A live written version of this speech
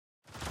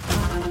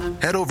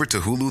Head over to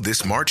Hulu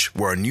this March,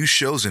 where our new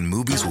shows and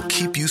movies will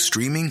keep you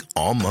streaming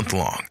all month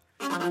long.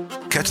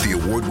 Catch the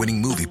award-winning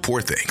movie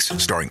Poor Things,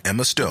 starring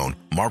Emma Stone,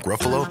 Mark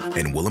Ruffalo,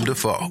 and Willem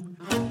Dafoe.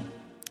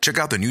 Check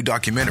out the new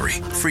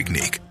documentary,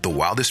 Freaknik, The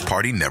Wildest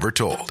Party Never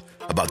Told,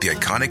 about the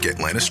iconic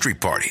Atlanta Street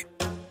Party.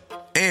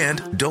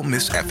 And don't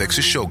miss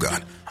FX's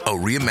Shogun, a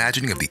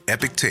reimagining of the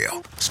epic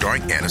tale,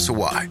 starring Anna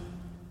Sawai.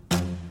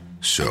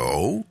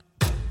 So,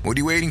 what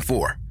are you waiting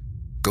for?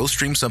 Go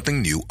stream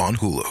something new on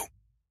Hulu.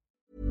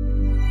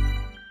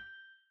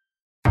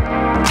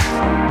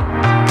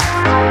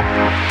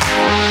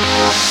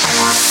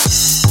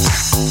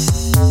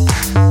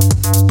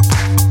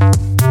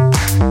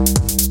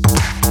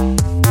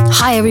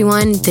 Hi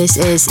everyone, this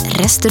is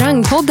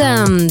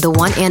Restaurangpodden, the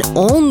one and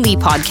only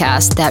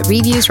podcast that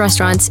reviews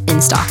restaurants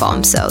in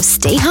Stockholm, so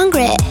stay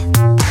hungry!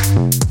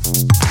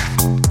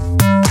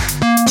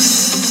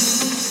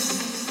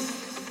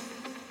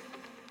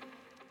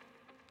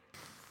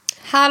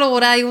 Hallå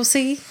där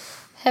Josi!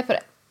 Hej på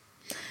det!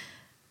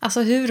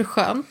 Alltså hur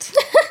skönt?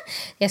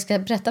 Jag ska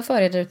berätta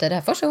för er där ute, det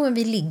här första gången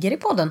vi ligger i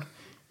podden.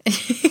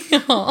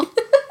 Ja.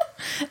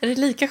 Är det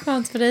lika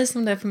skönt för dig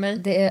som det är för mig?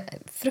 Det är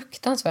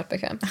fruktansvärt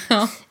bekvämt.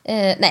 Ja.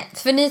 Nej,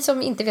 för ni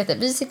som inte vet det,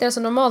 vi sitter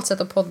alltså normalt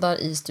sett och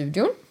poddar i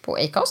studion på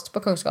Acast på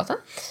Kungsgatan.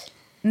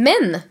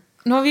 Men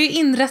nu har vi ju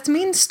inrett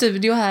min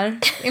studio här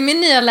i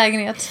min nya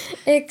lägenhet.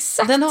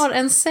 Exakt. Den har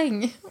en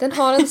säng. Den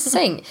har en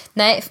säng.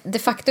 Nej, de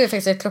facto är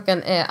faktiskt att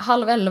klockan är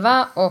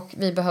 10:30 och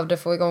vi behövde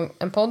få igång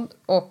en podd.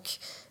 Och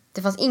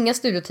det fanns inga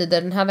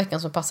studiotider den här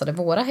veckan som passade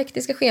våra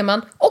hektiska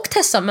scheman. Och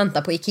Tessa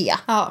väntar på Ikea.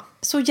 Ja,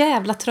 så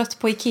jävla trött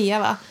på Ikea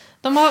va?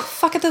 De har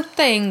fuckat upp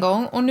det en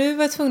gång och nu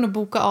var jag tvungen att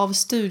boka av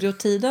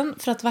studiotiden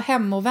för att vara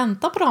hemma och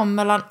vänta på dem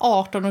mellan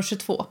 18 och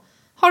 22.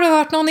 Har du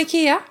hört någon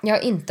Ikea? Jag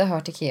har inte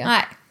hört Ikea.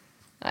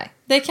 Nej.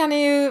 Det kan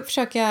ni ju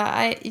försöka.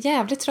 Jag är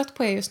jävligt trött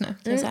på er just nu.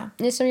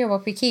 Ni som jobbar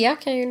på Ikea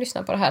kan ju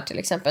lyssna på det här till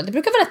exempel. Det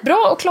brukar vara rätt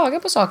bra att klaga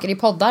på saker i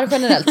poddar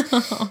generellt.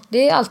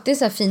 Det är alltid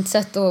så här fint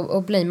sätt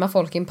att blamea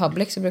folk in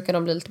public, så brukar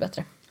de bli lite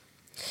bättre.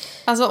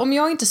 Alltså om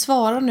jag inte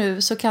svarar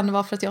nu så kan det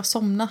vara för att jag har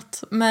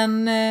somnat.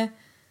 Men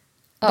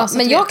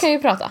men jag kan ju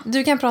prata.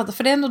 Du kan prata,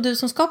 för det är ändå du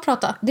som ska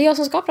prata. Det är jag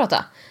som ska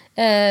prata.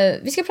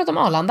 Vi ska prata om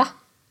Arlanda.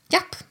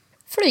 Japp.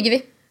 Flyger vi.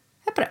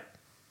 Hej på det.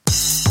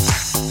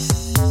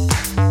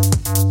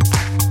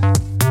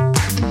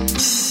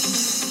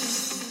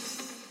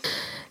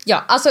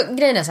 Ja, alltså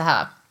grejen är så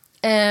här.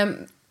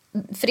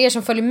 För er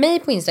som följer mig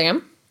på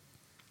Instagram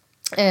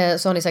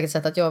så har ni säkert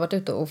sett att jag har varit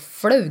ute och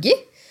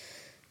flugit.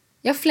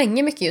 Jag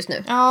flänger mycket just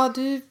nu. Ja,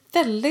 du är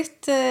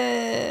väldigt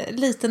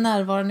lite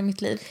närvarande i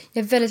mitt liv.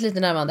 Jag är väldigt lite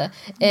närvarande.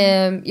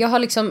 Jag har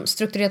liksom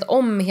strukturerat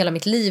om hela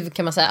mitt liv,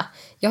 kan man säga.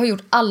 Jag har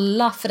gjort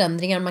alla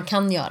förändringar man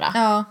kan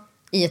göra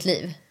i ett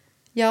liv.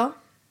 Ja.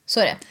 Så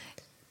är det.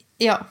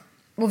 Ja.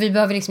 Och vi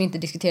behöver liksom inte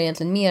diskutera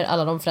egentligen mer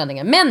alla de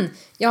förändringarna. Men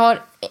jag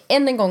har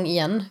en gång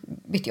igen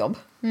bytt jobb.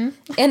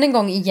 En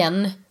gång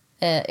igen.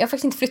 Jag har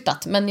faktiskt inte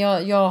flyttat. Men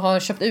jag har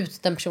köpt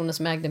ut den personen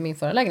som ägde min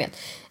förra lägenhet.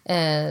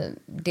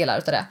 Delar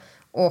utav det.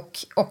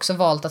 Och också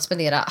valt att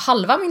spendera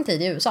halva min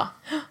tid i USA.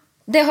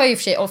 Det har jag i och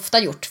för sig ofta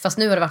gjort. Fast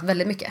nu har det varit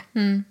väldigt mycket.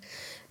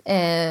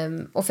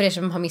 Och för er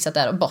som har missat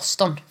det,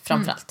 Boston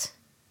framförallt.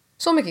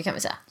 Så mycket kan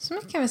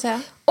vi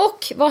säga.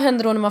 Och vad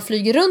händer då när man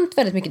flyger runt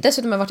väldigt mycket?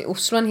 Dessutom har jag varit i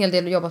Oslo en hel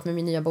del och jobbat med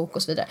min nya bok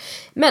och så vidare.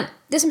 Men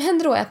det som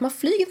händer då är att man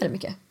flyger väldigt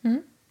mycket.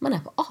 Man är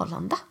på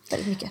Arlanda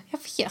väldigt mycket. Jag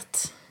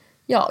vet.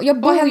 Ja, jag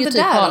bor ju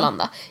typ på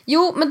Arlanda.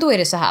 Jo, men då är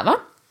det så här va.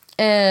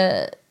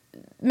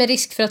 Med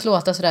risk för att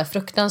låta sådär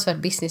fruktansvärt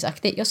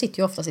businessaktig. Jag sitter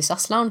ju oftast i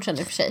SAS-loungen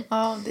i och för sig.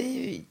 Ja, det är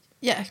ju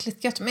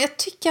jäkligt gött. Men jag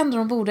tycker ändå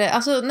de borde,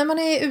 alltså när man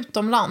är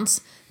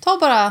utomlands, ta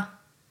bara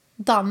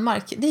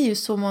Danmark. Det är ju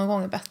så många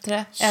gånger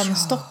bättre än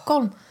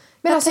Stockholm.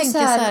 Men jag tänker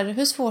så här,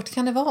 hur svårt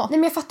kan det vara? Nej,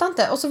 men jag fattar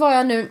inte. Och så var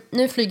jag nu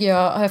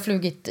har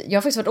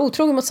jag faktiskt varit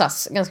otrogen mot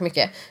SAS ganska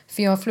mycket.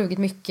 För jag har flugit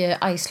mycket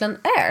Iceland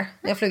Air.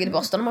 Jag har flugit i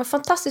Boston. De har en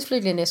fantastisk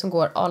flyglinje som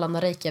går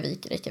Arlanda,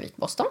 Reykjavik,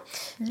 Boston.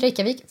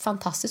 Reykjavik,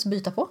 fantastiskt att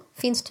byta på.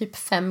 Finns typ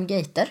 5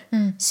 gater.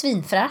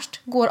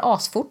 Svinfräscht, går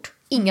asfort.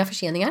 Inga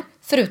förseningar.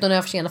 Förutom när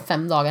jag försenar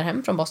 5 dagar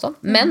hem från Boston.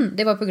 Men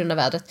det var på grund av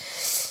vädret.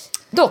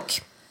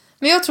 Dock.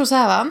 Men jag tror så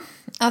här va.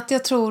 Att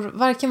jag tror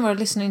varken våra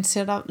lyssnare är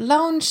intresserade av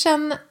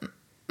loungen.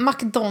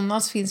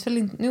 McDonalds finns väl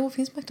inte. Jo,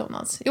 finns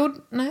McDonalds. Jo,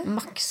 nej.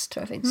 Max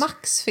tror jag finns.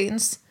 Max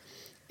finns.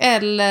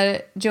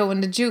 Eller Joe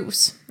and the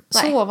Juice.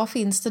 Nej. Så vad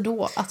finns det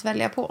då att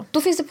välja på?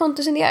 Då finns det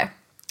Pontus in the Air.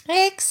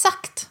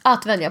 Exakt.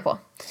 Att välja på.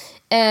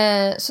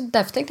 Så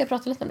därför tänkte jag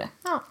prata lite om det.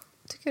 Ja,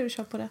 tycker du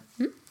kör på det.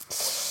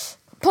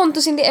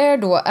 Pontus in the Air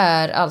då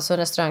är alltså en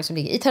restaurang som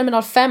ligger i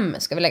terminal 5,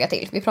 ska vi lägga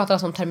till. Vi pratar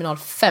alltså om terminal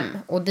 5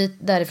 och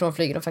därifrån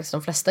flyger de faktiskt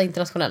de flesta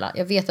internationella.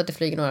 Jag vet att det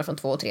flyger några från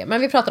 2 och 3,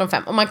 men vi pratar om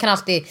 5 och man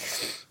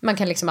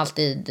kan liksom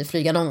alltid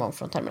flyga någon gång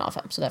från terminal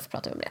 5, så därför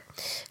pratar vi om det.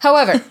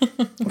 However,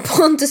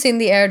 Pontus in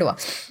the Air då.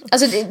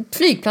 Alltså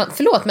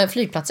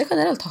flygplatser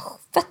generellt har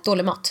fett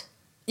dålig mat.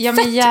 Ja,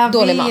 men jag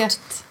dålig vet.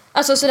 Mat.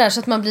 Alltså sådär så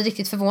att man blir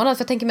riktigt förvånad.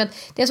 För jag tänker mig att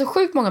det är så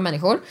sjukt många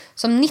människor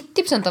som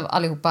 90% av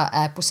allihopa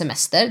är på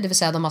semester. Det vill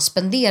säga de har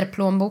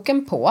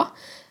spenderplånboken på.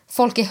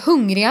 Folk är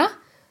hungriga.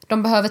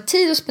 de behöver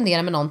tid att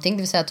spendera med någonting,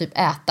 det vill säga typ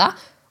äta.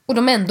 Och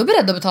de är ändå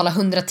beredda att betala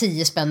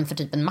 110 spänn för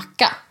typ en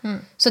macka.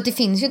 Så att det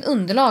finns ju ett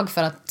underlag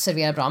för att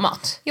servera bra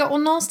mat. Ja,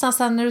 och någonstans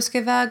här, när du ska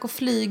iväg och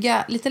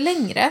flyga lite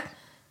längre,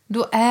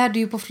 då är du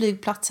ju på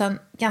flygplatsen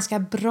ganska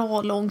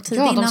bra lång tid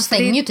innan. Ja, de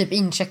stänger ju typ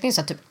incheckning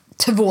så här, typ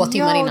 2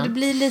 timmar innan. Ja, det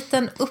blir lite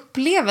en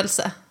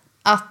upplevelse.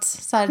 Att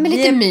så här, men vi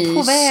lite är mys.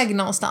 på väg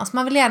någonstans.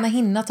 Man vill gärna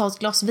hinna ta ett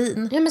glas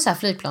vin. Ja, men så här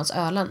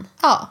flygplansölen.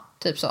 Ja.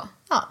 Typ så.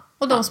 Ja,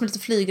 och de som är lite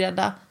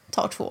flygrädda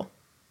tar 2.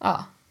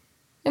 Ja.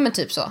 Ja, men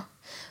typ så.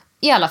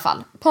 I alla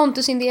fall,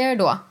 Pontus in the Air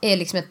då är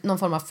liksom någon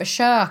form av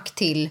försök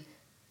till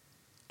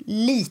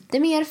lite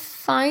mer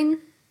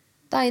fine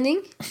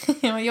dining.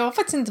 Ja, jag har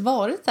faktiskt inte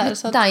varit där.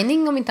 Så att...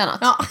 Dining om inte annat.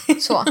 Ja.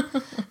 Så.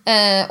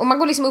 Och man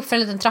går liksom upp för en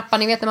liten trappa.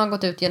 Ni vet när man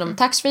gått ut genom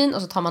taxfree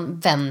och så tar man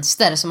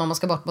vänster. Så man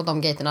ska bort mot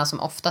de gaterna som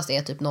oftast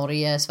är typ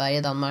Norge,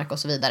 Sverige, Danmark och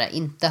så vidare.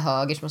 Inte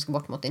höger som man ska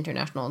bort mot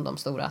International, de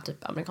stora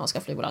typ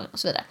amerikanska flygbolagen och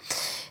så vidare.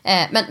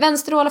 Men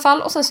vänster då i alla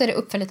fall. Och sen så är det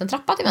upp för en liten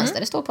trappa till vänster.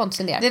 Det står Pontus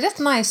in the Air. Det är rätt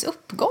nice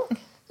uppgång.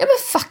 Ja,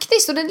 men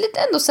faktiskt. Och det är lite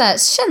ändå så här,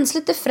 känns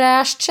lite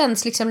fräscht,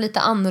 känns liksom lite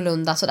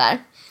annorlunda sådär.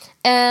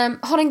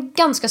 Har en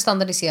ganska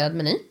standardiserad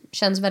meny.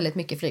 Känns väldigt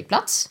mycket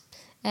flygplats.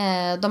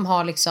 De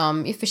har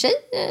liksom i och för sig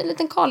en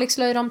liten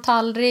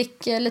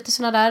kalixlöjrom-tallrik, lite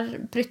såna där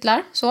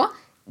pryttlar. Så.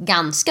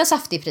 Ganska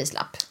saftig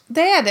prislapp.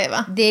 Det är det,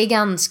 va? Det är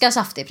ganska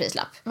saftig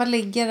prislapp. Vad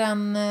ligger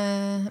en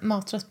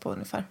maträtt på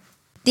ungefär?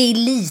 Det är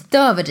lite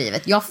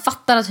överdrivet. Jag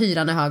fattar att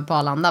hyran är hög på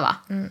Arlanda, va?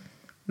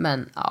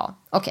 Men ja,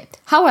 okej.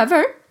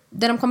 However,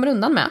 det de kommer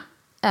undan med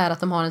är att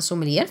de har en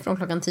sommelier från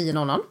klockan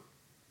 10.00.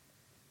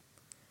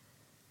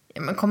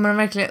 Ja, men kommer de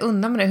verkligen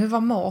undan med det? Hur var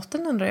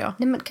maten, undrar jag?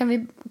 Nej, men kan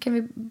vi...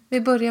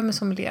 Vi börjar med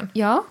sommelieren.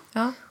 Ja.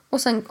 Ja.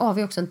 Och sen har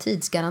vi också en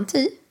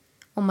tidsgaranti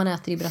om man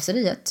äter i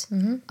brasseriet.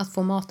 Att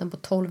få maten på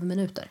 12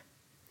 minuter.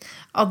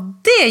 Ja,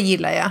 det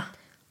gillar jag.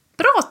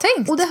 Bra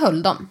tänkt. Och det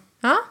höll de.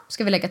 Ja.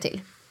 Ska vi lägga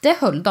till. Det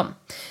höll de.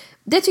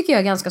 Det tycker jag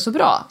är ganska så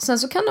bra. Sen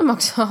så kan de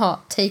också ha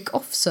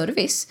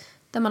take-off-service.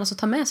 Där man alltså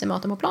tar med sig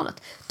maten på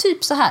planet.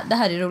 Typ så här. Det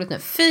här är roligt nu.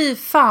 Fy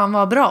fan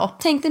vad bra.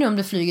 Tänk dig nu om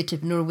du flyger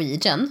typ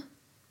Norwegian.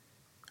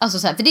 Alltså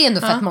så här, för det är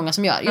ändå fett många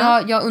som gör.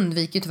 Jag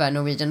undviker ju tyvärr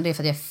Norwegian. Det är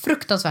för att jag är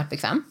fruktansvärt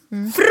bekväm.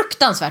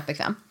 Fruktansvärt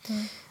bekväm.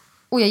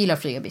 Och jag gillar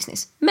att flyga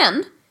business.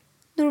 Men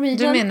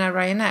Norwegian... Du menar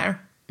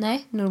Ryanair?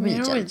 Nej,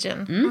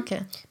 Norwegian.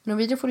 Okej.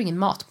 Norwegian får du ingen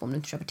mat på om du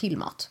inte köper till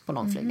mat på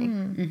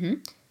långflygning.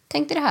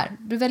 Tänk dig det här.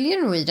 Du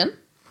väljer Norwegian.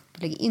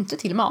 Du lägger inte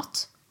till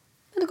mat.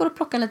 Men det går att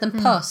plocka en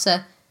liten pöse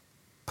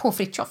på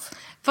Fritjof.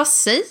 Vad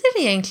säger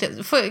det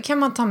egentligen? Kan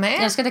man ta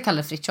med? Jag ska inte kalla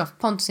det Fritjof.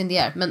 Pontus in the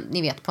Air. Men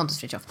ni vet, Pontus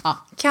Fritjof. Ja.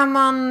 Kan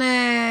man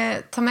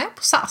ta med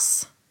på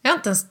SAS? Jag har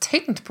inte ens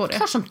tänkt på det.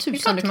 Klart som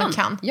tusan du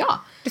kan. Ja.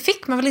 Det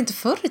fick man väl inte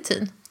förr i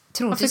tiden?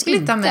 Varför skulle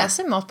inte ha med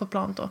sig mat på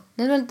plan då?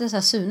 Det är väl lite så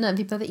här Sune.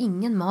 Vi behöver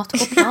ingen mat på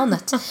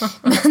planet.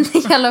 Men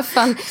i alla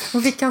fall.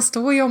 Och vi kan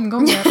stå i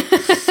omgångar.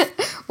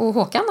 Och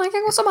Håkan, han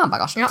kan gå som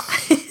handbagage. Ja.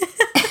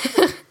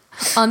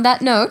 On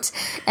that note.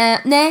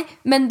 Nej,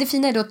 men det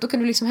fina är då att då kan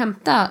du liksom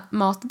hämta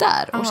mat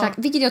där. Och käka,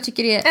 vilket jag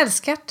tycker är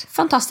älskat.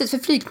 Fantastiskt. För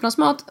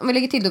flygplansmat, om vi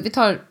lägger till då. Vi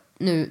tar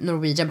nu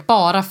Norwegian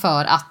bara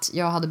för att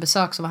jag hade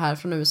besök som var här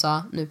från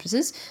USA nu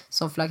precis.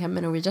 Som flög hem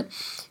med Norwegian.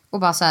 Och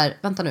bara så här,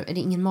 vänta nu, är det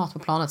ingen mat på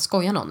planet?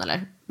 Skojar någon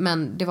eller?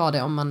 Men det var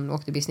det om man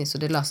åkte business och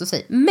det löste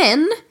sig.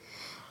 Men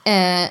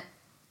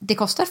det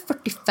kostar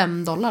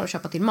 $45 att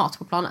köpa till mat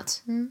på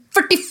planet.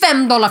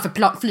 $45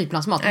 för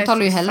flygplansmat. De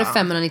talar ju hellre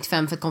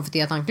 595 för ett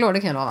konfiterat anklor, det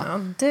kan jag lova. Ja,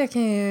 det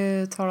kan jag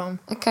ju tala om.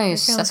 Det kan ju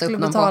sätta upp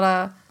någon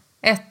betala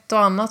ett och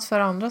annat för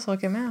andra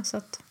saker med. Så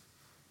att...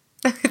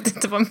 jag vet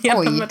inte vad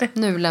jag menar med det.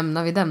 Nu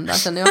lämnar vi den där,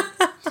 känner jag.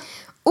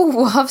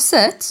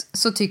 Oavsett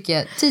så tycker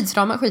jag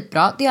tidsramen är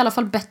skitbra. Det är i alla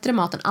fall bättre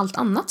mat än allt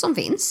annat som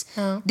finns.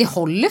 Det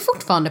håller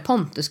fortfarande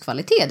Pontus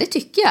kvalitet, det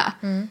tycker jag.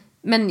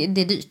 Men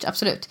det är dyrt,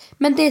 absolut.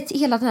 Men det är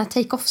hela den här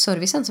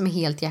take-off-servicen som är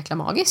helt jäkla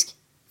magisk.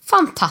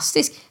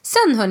 Fantastisk.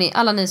 Sen hörni,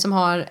 alla ni som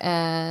har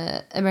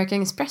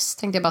American Express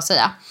tänkte jag bara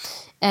säga.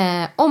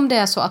 Om det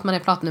är så att man är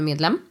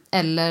Platinum-medlem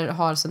eller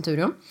har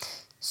Centurion,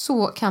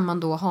 så kan man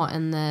då ha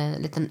en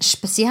liten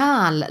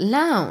special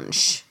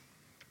lounge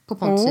på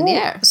Pontus in the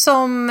Air.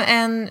 Som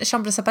en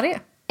chambre séparée.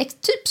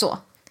 Typ så.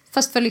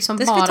 Fast för liksom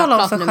det ska bara vi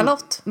tala om för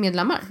Charlotte.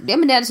 Medlemmar. Ja,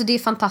 men det är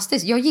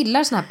fantastiskt. Jag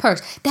gillar såna här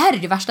perks. Det här är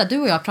det värsta. Du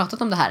och jag har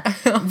pratat om det här.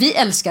 Vi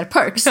älskar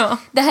perks. Ja.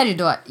 Det här är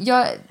då...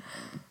 Jag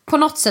på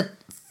något sätt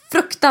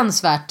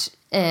fruktansvärt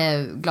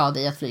glad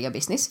i att flyga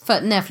business.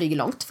 För när jag flyger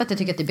långt. För att jag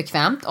tycker att det är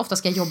bekvämt. Ofta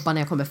ska jag jobba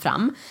när jag kommer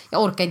fram.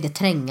 Jag orkar inte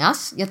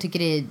trängas. Jag tycker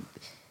det är...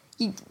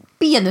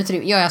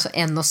 Benutrymme. Jag är alltså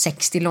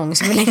 1,60 lång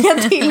som jag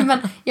lägger till.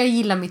 Men jag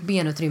gillar mitt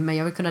benutrymme.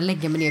 Jag vill kunna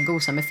lägga mig ner och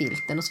gosa med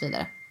filten och så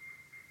vidare.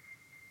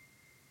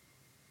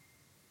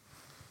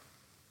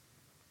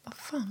 Vad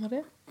fan var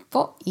det?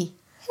 Vad i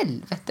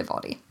helvete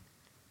var det?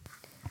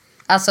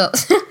 Alltså,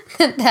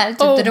 det här är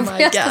typ det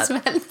roligaste som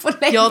hänt på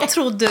länge. Jag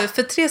trodde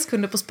för 3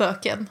 sekunder på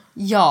spöken.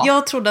 Ja.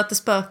 Jag trodde att det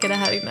spökade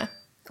här inne.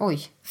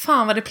 Oj.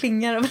 Fan vad det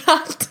plingar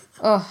överallt.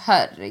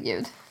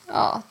 Herregud.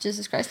 Ja,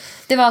 Jesus Christ.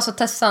 Det var alltså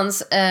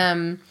Tessans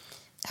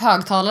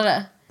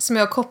högtalare. Som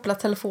jag har kopplat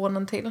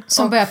telefonen till.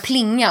 Som börjar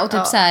plinga och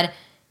typ så här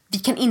vi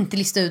kan inte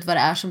lista ut vad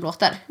det är som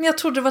låter. Men jag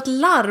trodde det var ett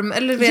larm.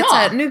 Eller vet så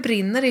här, nu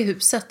brinner det i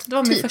huset. Det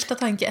var min första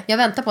tanke. Jag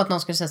väntar på att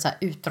någon skulle säga så här,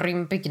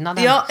 utrym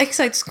byggnaden. Ja,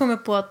 exakt. Så kom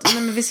jag på att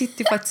nej, men vi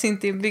sitter ju faktiskt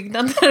inte i en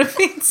byggnad där det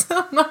finns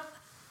sådana.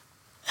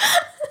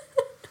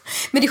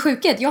 Men det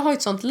sjuka är att jag har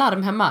ett sånt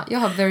larm hemma. Jag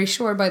har Very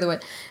Sure, by the way,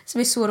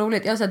 som är så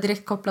roligt. Jag har så här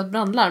direkt kopplat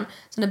brandlarm.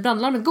 Så när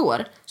brandlarmet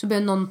går så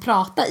börjar någon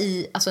prata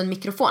i alltså en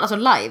mikrofon, alltså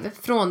live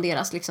från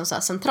deras liksom så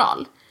här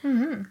central.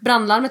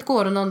 Brandlarmet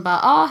går och någon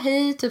bara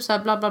hej, typ så här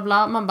bla bla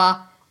bla. Man bara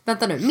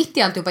vänta nu, mitt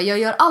i alltihopa, jag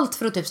gör allt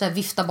för att typ så här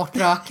vifta bort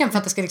röken för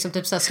att det ska liksom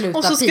typ så här sluta pipa.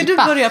 Och så ska du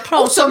börja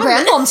prata. Och så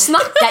börjar någon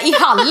snacka i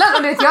hallen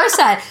och vet, jag är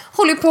så här,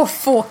 håller på att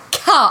få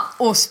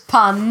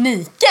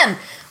kaospaniken.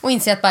 Och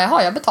inser att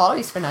bara, jag betalar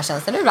visst för den här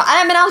tjänsten. Nu bra.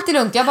 Nej men allt är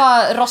lugnt, jag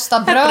bara rostar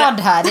bröd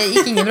här, det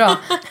gick inget bra.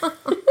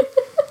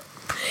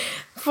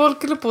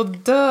 Folk håller på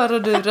att dö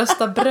och du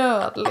röstar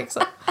bröd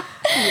liksom.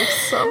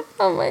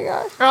 Oh my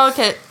god. Ja,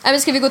 okej. Nej,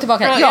 men ska vi gå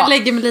tillbaka? Ja. Jag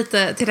lägger mig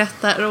lite till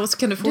rätta och så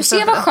kan du fortsätta.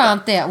 Du ser vad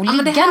skönt det är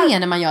att ligga ner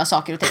när man gör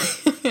saker och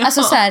ting. Ja.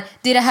 Alltså så här,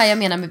 det är det här jag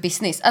menar med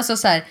business. Alltså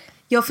så här,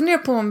 jag funderar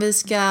på om vi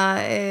ska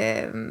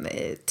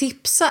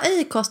tipsa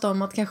Acast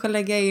om att kanske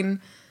lägga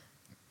in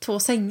 2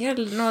 sängar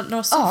eller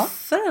några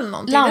soffor eller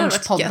någonting.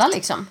 Loungepodda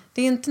liksom.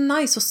 Det är inte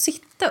nice att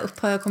sitta upp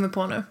har jag kommit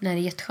på nu. Nej,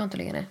 det är jätteskönt att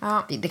ligga ner.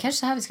 Ja. Det är kanske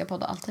så här vi ska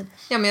podda alltid.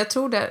 Ja, men jag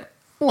tror det.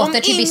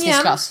 Åter till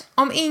business class.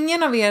 Om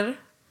ingen av er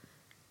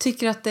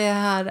tycker att det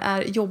här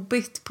är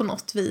jobbigt på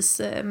något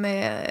vis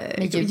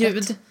med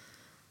ljud.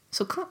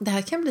 Så det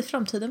här kan bli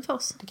framtiden för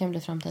oss. Det kan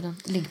bli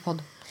framtiden.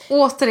 Liggpodd.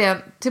 Återigen,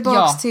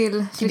 tillbaks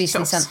till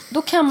businessen.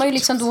 Då kan man ju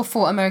liksom då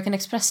få American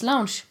Express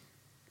Lounge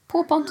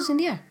på Pontus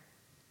Indier.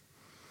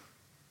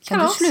 Kan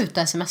du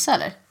sluta smsa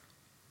eller?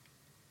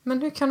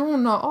 Men hur kan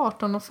hon ha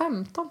 18 och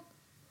 15?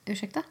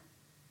 Ursäkta?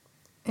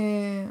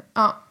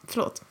 Ja,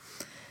 förlåt.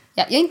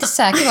 Ja, jag är inte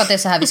säker på att det är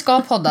så här vi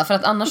ska podda. För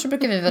att annars så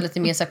brukar vi vara lite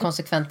mer så här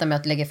konsekventa med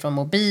att lägga från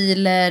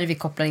mobiler. Vi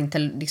kopplar in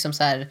till liksom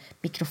så här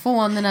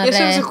mikrofonerna. Jag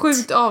känner så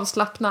sjukt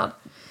avslappnad.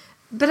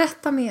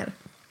 Berätta mer.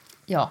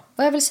 Ja,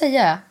 vad jag vill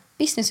säga är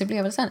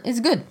businessupplevelsen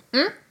is good.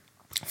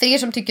 För er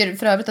som tycker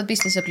för övrigt att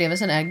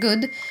businessupplevelsen är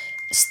good,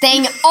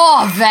 stäng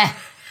av!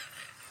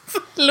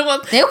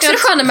 Förlåt. Det är också det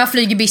sköna med att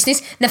flyga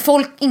business. När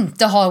folk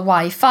inte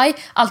har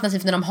wifi,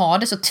 alternativt när de har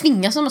det, så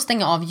tvingas de att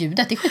stänga av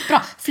ljudet. Det är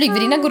skitbra.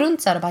 Flygvärdinnan går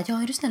runt så här och bara,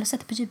 är du snäll och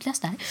sätter på ljudläs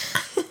där?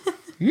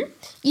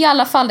 I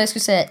alla fall, det jag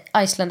skulle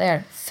säga Iceland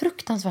Air.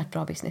 Fruktansvärt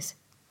bra business.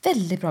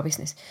 Väldigt bra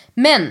business.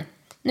 Men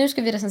nu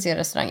ska vi recensera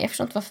restaurang. Jag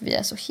förstår inte varför vi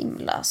är så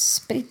himla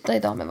spridda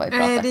idag med vad vi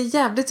pratar. Det är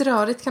jävligt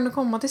rörigt. Kan du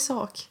komma till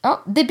sak?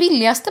 Ja, det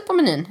billigaste på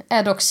menyn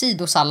är dock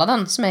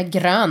sidosalladen som är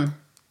grön.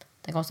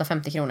 Den kostar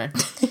 50 kronor.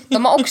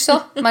 De har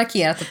också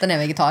markerat att den är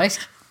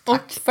vegetarisk.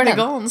 Tack och för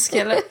vegansk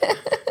eller?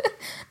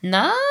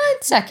 Nej,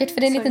 inte säkert.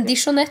 För det är en liten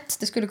dijonette.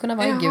 Det skulle kunna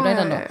vara en gula i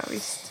den då. Ja,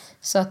 visst.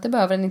 Så att det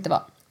behöver den inte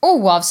vara.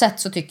 Oavsett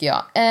så tycker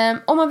jag.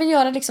 Om man vill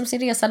göra liksom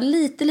sin resa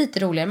lite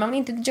roligare. Man vill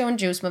inte till Joe &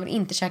 Juice. Man vill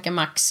inte käka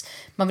Max.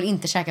 Man vill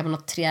inte käka på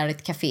något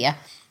trevligt café.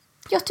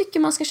 Jag tycker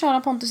man ska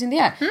köra Pontus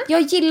Indier.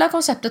 Jag gillar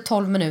konceptet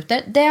 12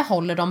 minuter. Det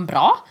håller de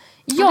bra.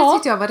 Ja, det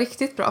tyckte jag var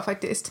riktigt bra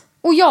faktiskt.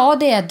 Och ja,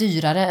 det är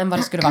dyrare än vad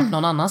det skulle varit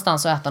någon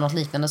annanstans att äta något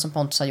liknande som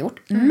Pontus har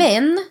gjort.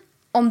 Men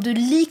om du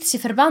likt sig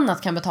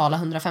förbannat kan betala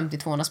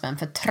 150-200 spänn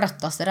för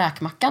tröttaste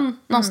räkmackan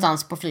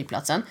någonstans på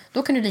flygplatsen,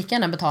 då kan du lika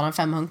gärna betala en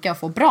 500 och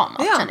få bra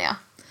mat, känner jag.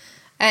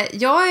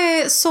 Jag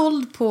är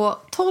såld på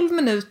 12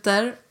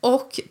 minuter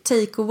och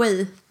take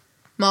away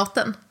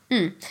maten.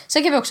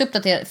 Sen kan vi också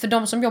uppdatera, för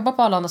de som jobbar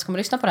på Arlanda kommer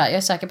lyssna på det här. Jag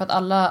är säker på att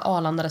alla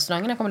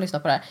Arlanda-restaurangerna kommer lyssna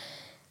på det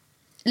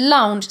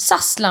här.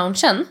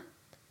 SAS-loungen.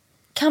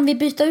 Kan vi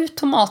byta ut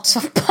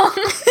tomatsoppan?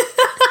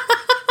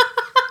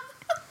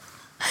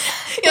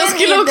 Jag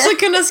skulle också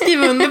kunna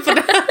skriva under på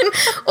den.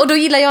 Och då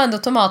gillar jag ändå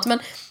tomat, men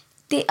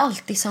det är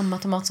alltid samma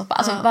tomatsoppa.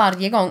 Alltså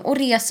varje gång. Och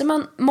reser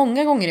man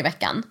många gånger i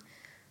veckan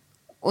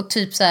och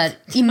typ så här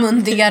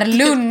imundigar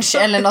lunch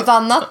eller något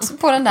annat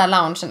på den där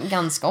loungen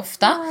ganska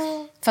ofta,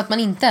 för att man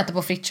inte äter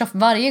på Fritjof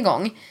varje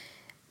gång.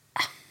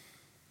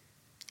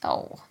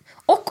 Ja.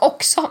 Och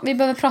också, vi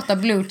behöver prata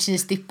blue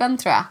cheese-dippen,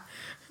 tror jag.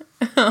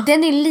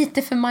 Den är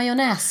lite för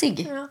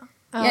majonnäsig.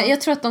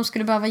 Jag tror att de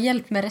skulle behöva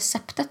hjälp med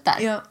receptet där.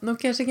 Ja, de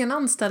kanske kan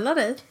anställa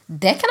dig.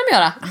 Det kan de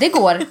göra, det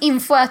går.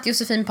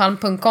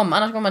 info@josefinpalm.com.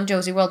 Annars går man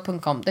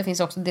josieworld.com. Det finns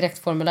också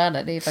direktformulär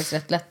där. Det är faktiskt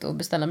rätt lätt att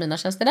beställa mina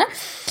tjänster där.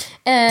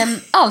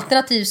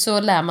 Alternativt så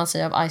lär man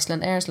sig av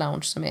Iceland Airs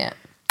Lounge, som är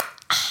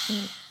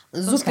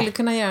de skulle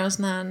kunna göra en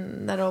sån här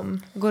när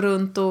de går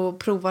runt och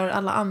provar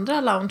alla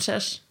andra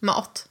loungers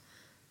mat.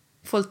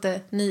 Få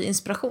lite ny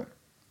inspiration.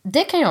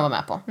 Det kan jag vara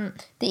med på.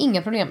 Det är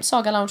inga problem.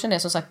 Saga-loungen är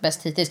som sagt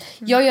bäst hittills.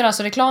 Jag gör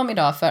alltså reklam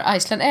idag för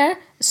Iceland Air,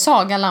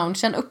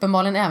 Saga-loungen,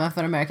 uppenbarligen även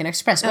för American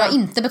Express. Och jag har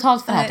inte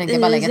betalt för det här, tänkte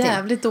jag bara lägga till.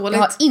 Jävligt dåligt.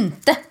 Jag har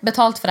inte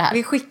betalt för det här.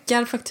 Vi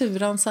skickar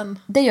fakturan sen.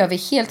 Det gör vi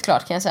helt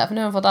klart, kan jag säga, för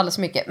nu har vi fått alldeles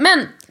så mycket.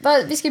 Men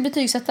vi ska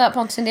betygsätta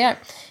Pontus Indier.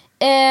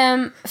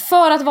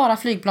 För att vara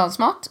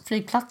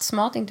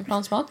flygplatsmat, inte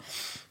plansmat.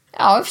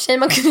 Ja, i och för sig,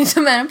 man kunde ju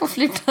ta med den på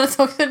flygplanet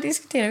också. Det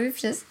diskuterar vi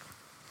precis.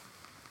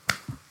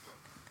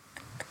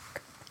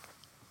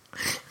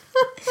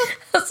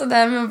 Alltså det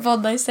här med att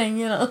podda i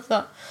sängen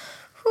alltså.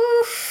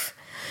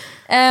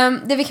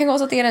 Det vi kan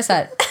konstatera är så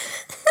här.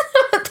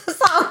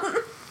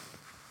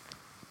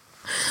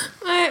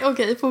 Nej,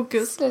 okej,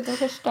 fokus. Sluta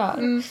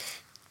förstör.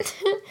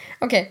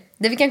 Okej,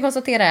 det vi kan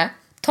konstatera är,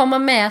 tar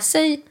man med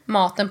sig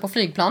maten på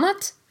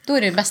flygplanet, då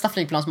är det bästa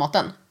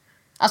flygplansmaten.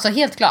 Alltså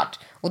helt klart.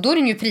 Och då är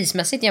den ju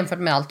prismässigt jämfört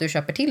med allt du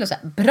köper till och så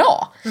här,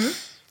 bra.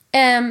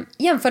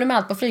 Jämför du med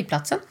allt på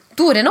flygplatsen,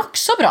 då är den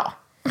också bra.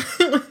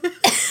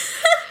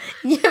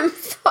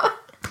 Jämför.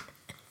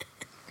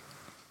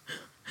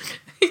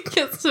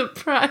 Vilken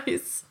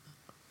surprise.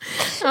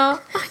 Ja.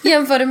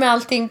 Jämför du med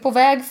allting på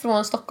väg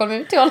från Stockholm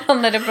ut till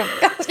Arlanda. Jag kommer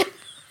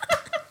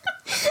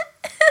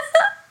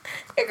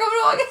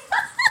ihåg.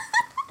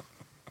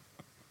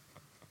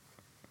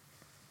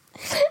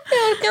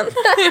 Jag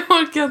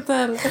orkar inte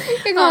heller.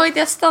 Jag kommer ihåg att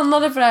jag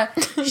stannade på det här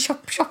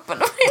shoppen.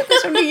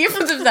 Som ligger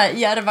på typ där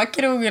Järva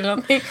krog eller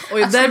någonting. Och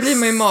alltså, där blir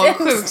man ju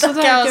magsjuk. Så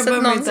där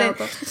kan jag inte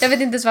äta. Jag vet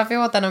inte ens varför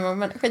jag åt det någon gång,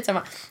 men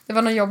skitsamma. Det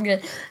var någon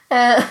jobbgrej.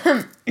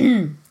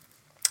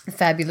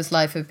 Fabulous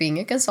life of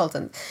being a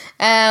consultant.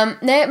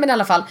 Nej, men i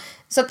alla fall.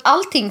 Så att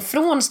allting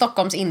från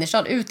Stockholms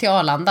innerstad ut till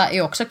Arlanda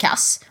är också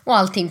kass. Och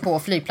allting på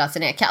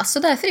flygplatsen är kass. Så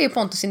därför är ju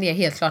Pontus idé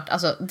helt klart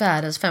alltså,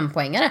 världens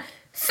 5-poängare.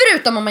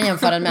 Förutom om man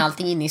jämför den med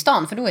allting inne i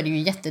stan. För då är det ju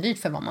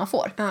jättedyrt för vad man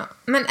får. Ja.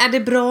 Men är det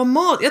bra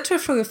mat? Jag tror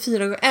jag frågar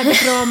 4 gånger. Är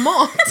det bra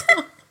mat? Jag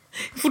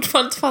har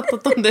fortfarande inte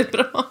fattat om det är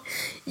bra.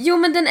 Jo,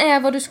 men den är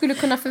vad du skulle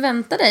kunna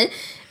förvänta dig.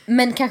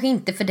 Men kanske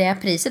inte för det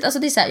priset. Alltså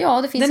det är så här,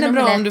 ja, det finns den är en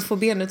bra omelett. om du får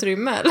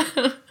benutrymme,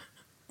 eller?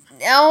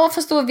 Ja,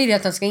 fast då vill jag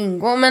att den ska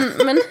ingå.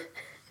 Men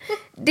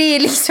det är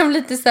liksom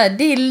lite så här.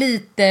 Det är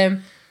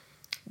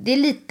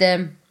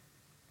lite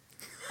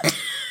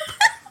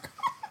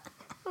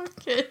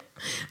Okej.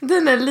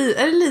 Den är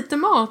det lite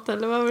mat,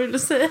 eller vad vill du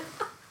säga?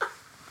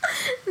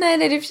 Nej,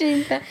 det är det för sig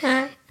inte.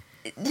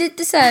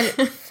 Lite så här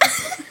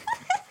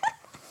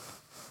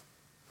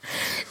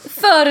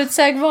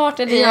förutsägbart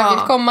är det jag vill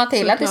komma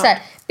till. Att det är så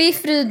här,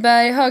 biff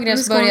Rydberg,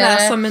 högrevsburgare. Nu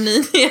ska läsa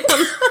menyn igen.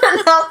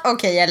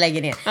 Okej, jag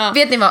lägger ner. Ja.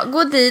 Vet ni vad?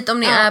 Gå dit om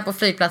ni är på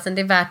flygplatsen.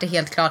 Det är värt det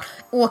helt klart.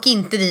 Åk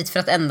inte dit för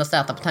att endast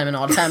äta på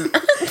terminal 5.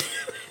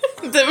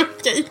 Det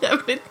verkar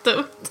jävligt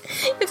dumt.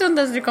 Jag tror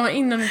inte ens du kommer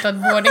in någon utan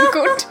ett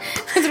boardingkort.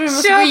 Jag tror du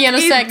måste gå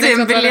igenom säkerhetskontrollen. Köp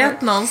inte en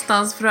biljett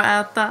någonstans för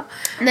att äta.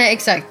 Nej,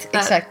 exakt.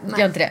 Nej.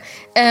 Gör inte det.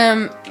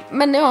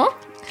 Men ja.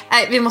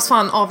 Nej, vi måste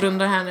fan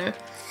avrunda här nu.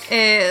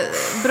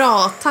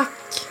 Bra, tack.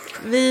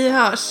 Vi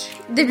hörs.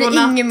 Det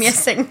blir ingen mer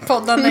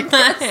sängpoddande.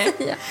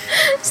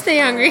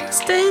 Stay hungry.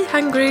 Stay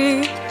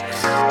hungry.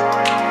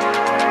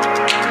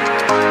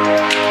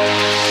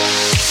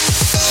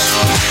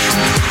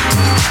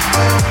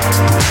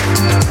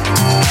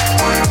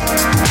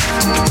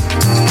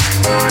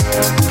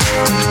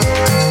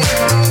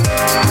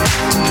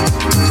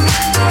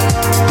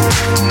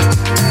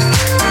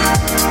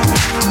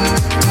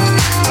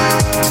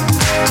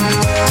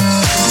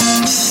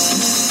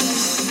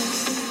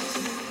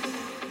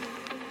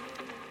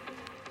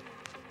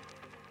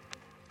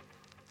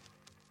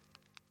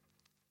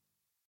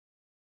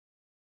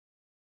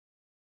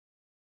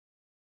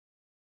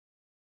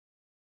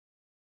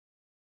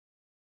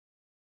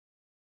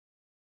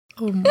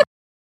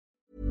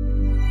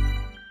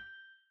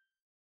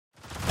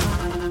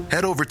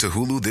 Head over to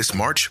Hulu this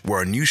March, where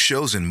our new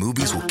shows and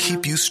movies will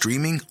keep you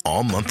streaming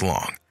all month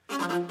long.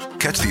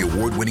 Catch the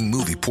award-winning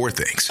movie Poor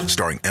Things,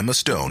 starring Emma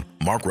Stone,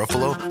 Mark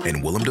Ruffalo,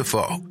 and Willem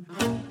Dafoe.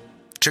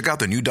 Check out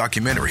the new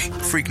documentary,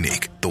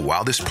 Freaknik, The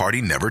Wildest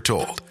Party Never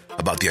Told,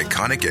 about the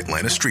iconic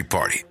Atlanta Street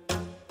Party.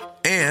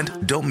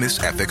 And don't miss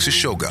FX's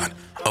Shogun,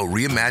 a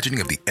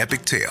reimagining of the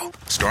epic tale,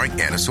 starring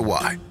Anna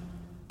Sawai.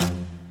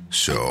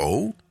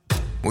 So,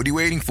 what are you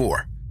waiting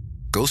for?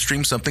 Go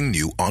stream something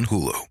new on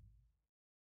Hulu.